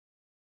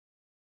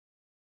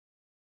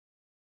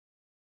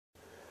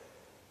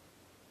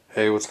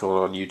Hey, what's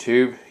going on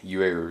YouTube?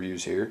 UA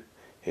Reviews here,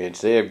 and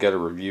today I've got a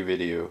review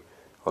video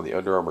on the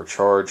Under Armour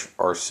Charge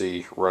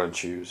RC running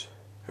shoes.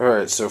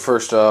 Alright, so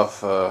first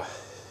off, I'm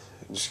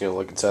just going to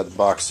look inside the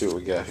box, see what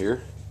we got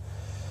here.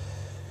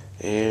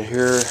 And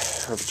here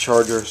are the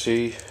Charge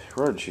RC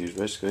running shoes,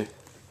 basically.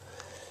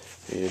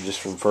 And just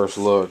from first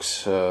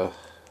looks, I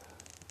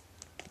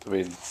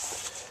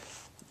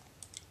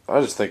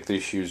just think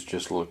these shoes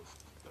just look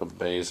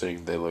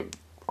amazing. They look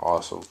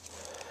awesome.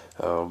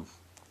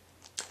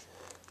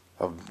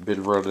 I've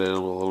been running in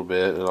them a little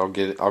bit, and I'll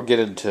get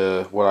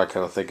into what I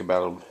kind of think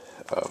about them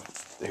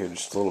here in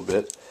just a little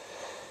bit.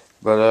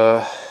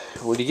 But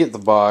when you get the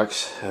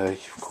box,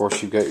 of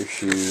course you've got your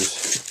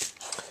shoes,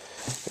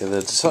 and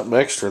then something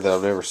extra that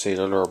I've never seen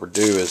Under Armour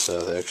do is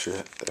they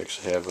actually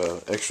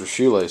have extra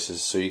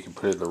shoelaces, so you can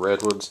put in the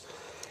red ones,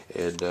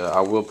 and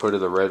I will put in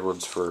the red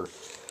ones for,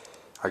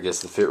 I guess,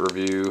 the fit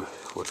review,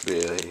 which will be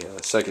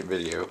a second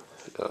video.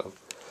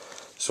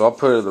 So I'll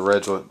put in the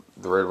red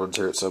ones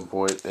here at some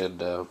point,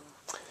 and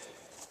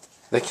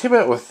they came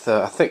out with,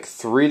 I think,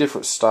 3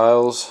 different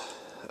styles,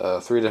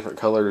 3 different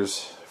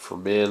colors for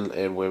men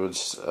and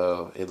women's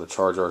in the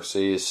Charge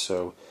RCs.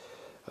 So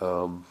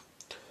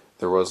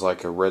there was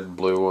like a red and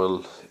blue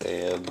one,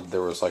 and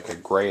there was like a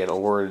gray and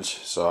orange.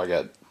 So I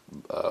got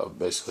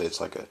basically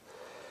it's like a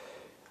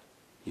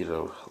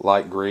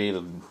light green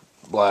and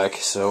black.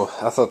 So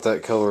I thought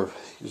that color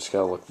just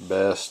kind of looked the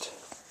best.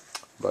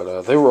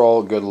 But they were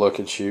all good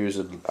looking shoes,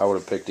 and I would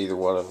have picked either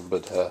one of them.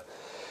 But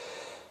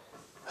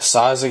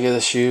sizing of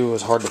the shoe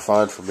was hard to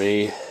find for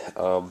me.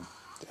 I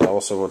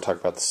also want to talk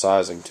about the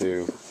sizing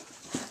too.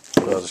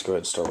 I'll just go ahead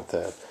and start with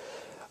that.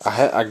 I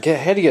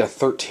had to get a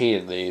 13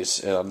 in these,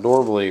 and I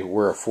normally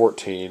wear a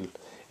 14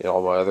 in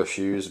all my other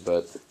shoes,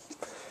 but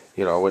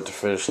I went to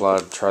Finish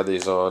Line, tried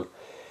these on,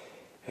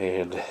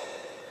 and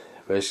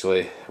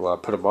basically when I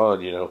put them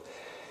on,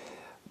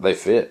 they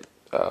fit.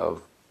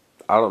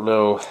 I don't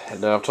know.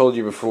 Now, I've told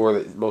you before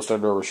that most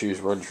Under Armour shoes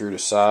run true to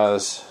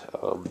size.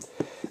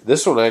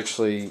 This one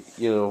actually,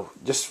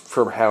 just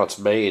from how it's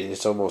made,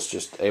 it's almost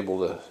just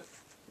able to,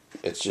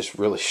 it's just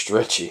really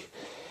stretchy.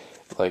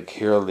 Like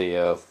here on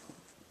the,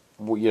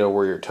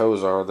 where your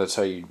toes are, that's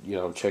how you,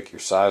 check your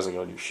sizing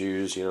on your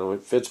shoes.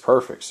 It fits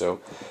perfect. So,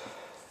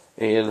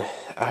 and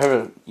I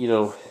haven't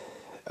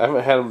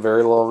had them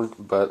very long,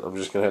 but I'm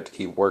just going to have to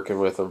keep working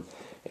with them.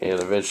 And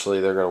eventually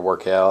they're going to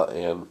work out,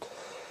 and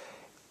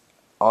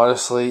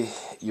honestly,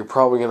 you're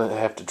probably going to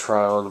have to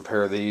try on a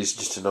pair of these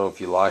just to know if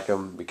you like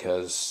them,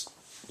 because,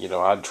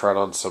 I'd tried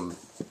on some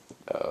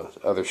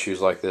other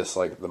shoes like this,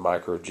 like the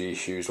Micro G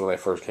shoes when they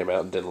first came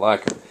out, and didn't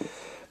like them.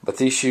 But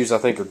these shoes I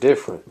think are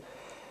different,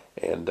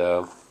 and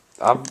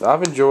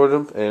I've enjoyed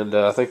them, and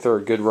I think they're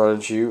a good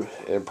running shoe,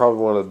 and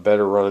probably one of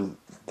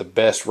the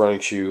best running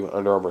shoe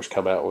Under Armour's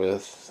come out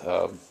with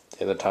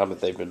in the time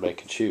that they've been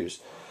making shoes.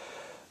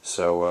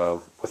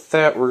 So with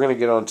that, we're going to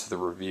get on to the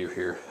review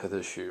here of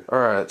this shoe.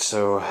 Alright,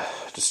 so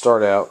to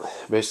start out,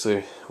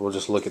 basically we'll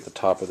just look at the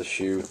top of the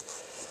shoe.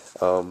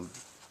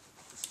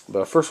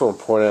 But I first want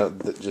to point out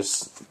that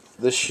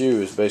this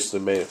shoe is basically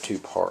made of 2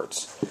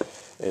 parts.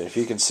 And if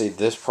you can see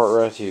this part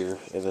right here,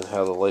 and then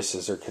how the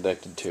laces are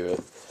connected to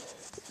it,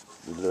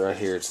 right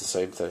here it's the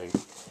same thing.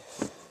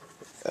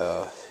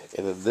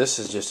 And then this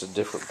is just a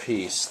different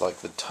piece, like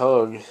the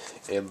tongue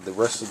and the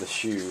rest of the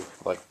shoe,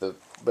 like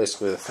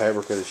basically the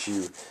fabric of the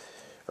shoe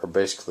are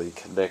basically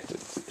connected.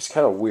 It's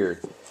kind of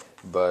weird,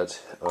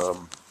 but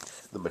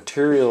the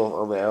material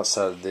on the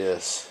outside of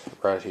this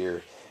right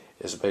here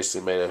is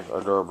basically made of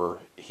Under Armour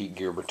heat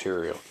gear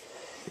material.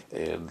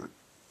 And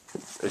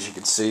as you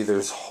can see,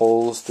 there's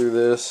holes through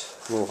this,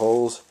 little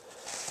holes.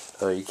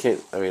 You can't,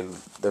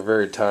 they're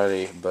very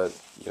tiny, but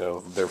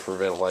they're for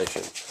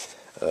ventilation.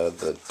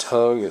 The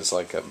tongue is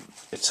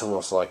it's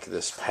almost like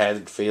this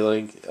padded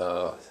feeling.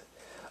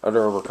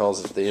 Under Armour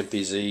calls it the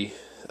MPZ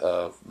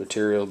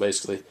material,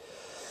 basically.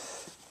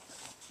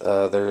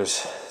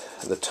 There's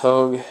the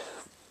tongue,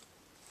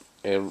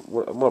 and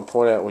what I'm going to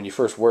point out, when you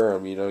first wear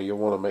them, you'll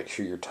want to make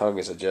sure your tongue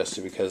is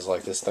adjusted, because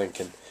this thing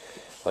can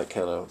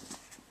kind of,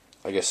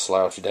 I guess,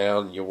 slouch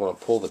down. You'll want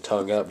to pull the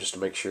tongue up just to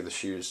make sure the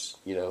shoes,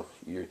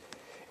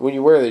 when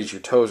you wear these,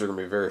 your toes are going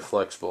to be very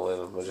flexible in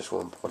them. I just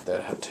want to point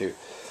that out too.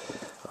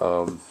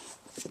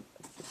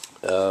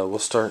 We'll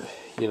start,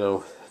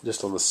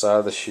 just on the side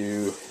of the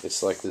shoe.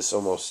 It's like this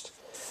almost,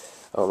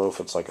 I don't know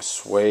if it's like a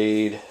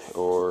suede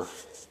or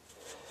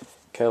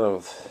kind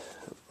of,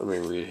 let me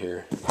read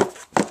here.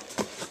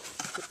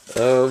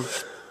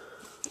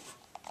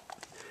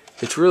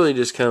 It's really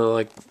just kind of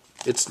like,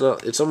 it's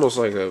almost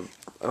like a,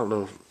 I don't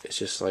know, it's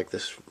just like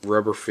this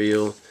rubber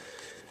feel.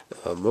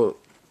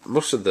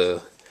 Most of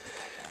the,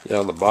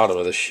 on the bottom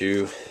of the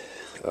shoe,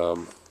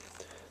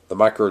 the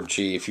Micro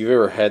G, if you've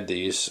ever had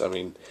these,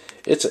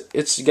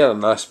 it's got a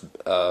nice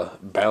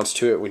bounce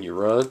to it when you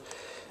run,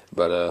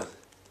 but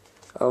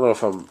I don't know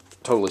if I'm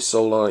totally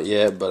sold on it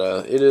yet,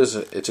 but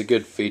it's a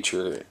good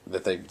feature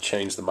that they've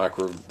changed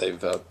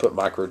they've put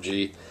Micro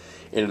G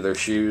into their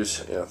shoes,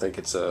 and I think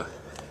it's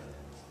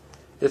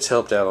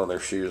helped out on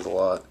their shoes a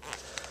lot.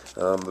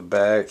 The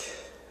back,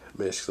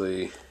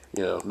 Basically,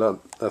 you know,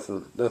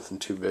 nothing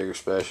too big or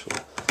special.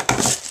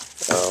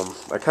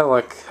 I kind of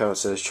like how it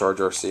says Charge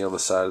RC on the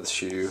side of the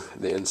shoe,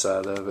 the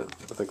inside of it.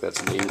 I think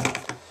that's neat.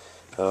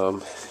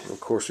 Of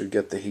course, we've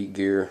got the heat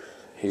gear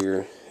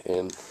here,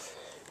 and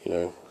you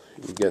know,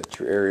 you get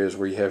your areas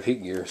where you have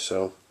heat gear.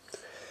 So I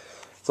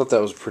thought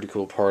that was a pretty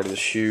cool part of the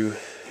shoe.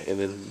 And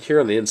then here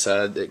on the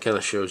inside, it kind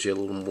of shows you a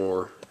little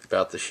more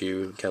about the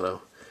shoe, and kind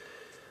of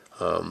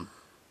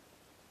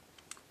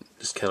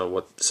just kind of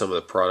what some of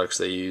the products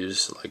they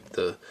use, like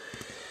the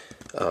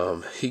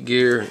heat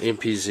gear,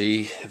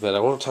 MPZ. But I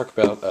want to talk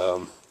about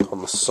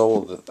on the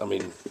sole,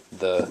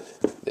 the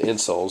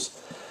insoles.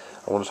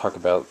 I want to talk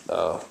about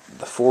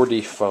the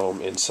 4D foam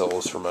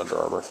insoles from Under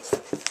Armour.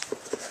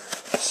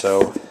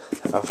 So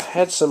I've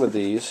had some of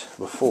these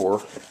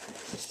before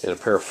in a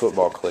pair of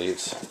football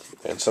cleats,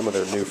 and some of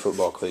their new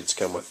football cleats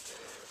come with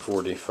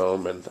 4D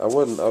foam, and I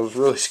was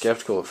really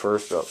skeptical at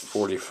first about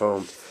 4D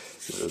foam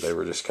because they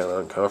were just kind of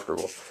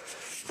uncomfortable.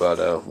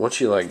 But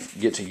once you like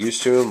get to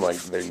used to them, like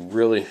they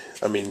really,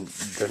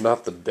 they're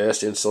not the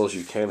best insoles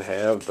you can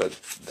have, but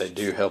they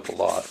do help a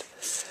lot.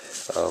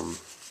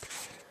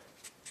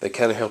 They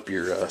kind of help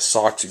your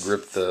socks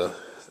grip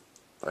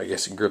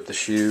grip the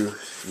shoe,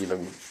 you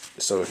know,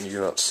 so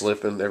you're not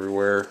slipping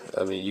everywhere.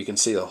 I mean, you can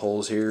see the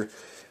holes here.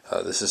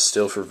 This is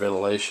still for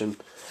ventilation,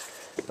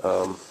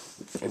 and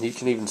you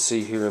can even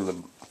see here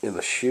in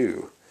the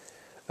shoe.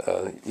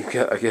 You've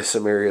got, I guess,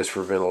 some areas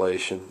for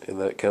ventilation, and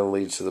that kind of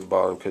leads to the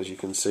bottom because you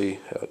can see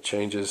how it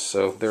changes.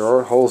 So there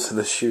are holes in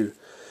the shoe,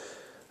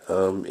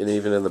 and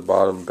even in the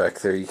bottom back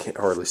there you can't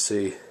hardly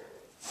see.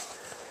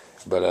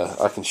 But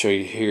I can show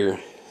you here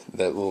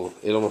that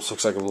it almost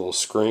looks like a little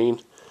screen.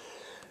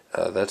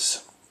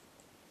 That's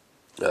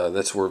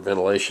where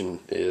ventilation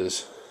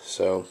is.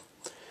 So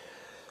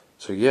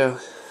yeah.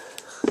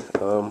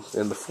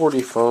 And the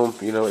 4D foam,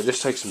 you know, it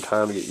just takes some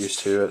time to get used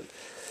to it.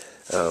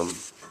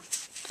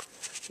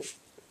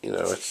 You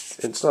know,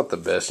 it's not the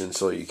best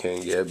insole you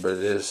can get, but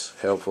it is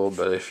helpful.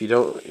 But if you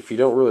don't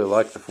really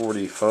like the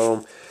 4D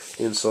foam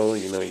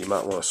insole, you know, you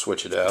might want to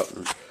switch it out.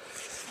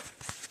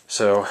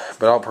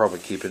 But I'll probably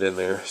keep it in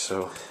there.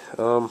 So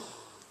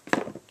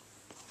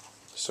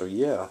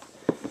yeah.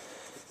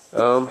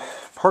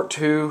 Part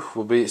 2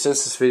 will be,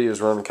 since this video is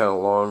running kind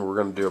of long, we're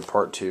going to do a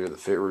part 2 of the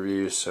fit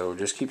reviews. So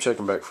just keep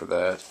checking back for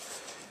that.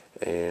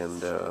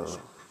 And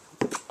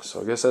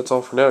so I guess that's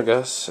all for now,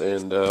 guys.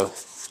 And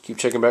keep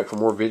checking back for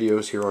more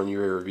videos here on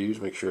UA Reviews.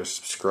 Make sure to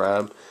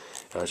subscribe.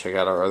 Check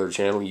out our other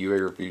channel,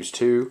 UA Reviews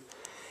 2.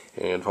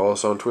 And follow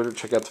us on Twitter.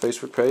 Check out the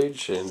Facebook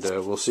page. And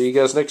we'll see you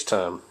guys next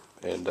time.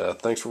 And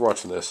thanks for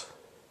watching this.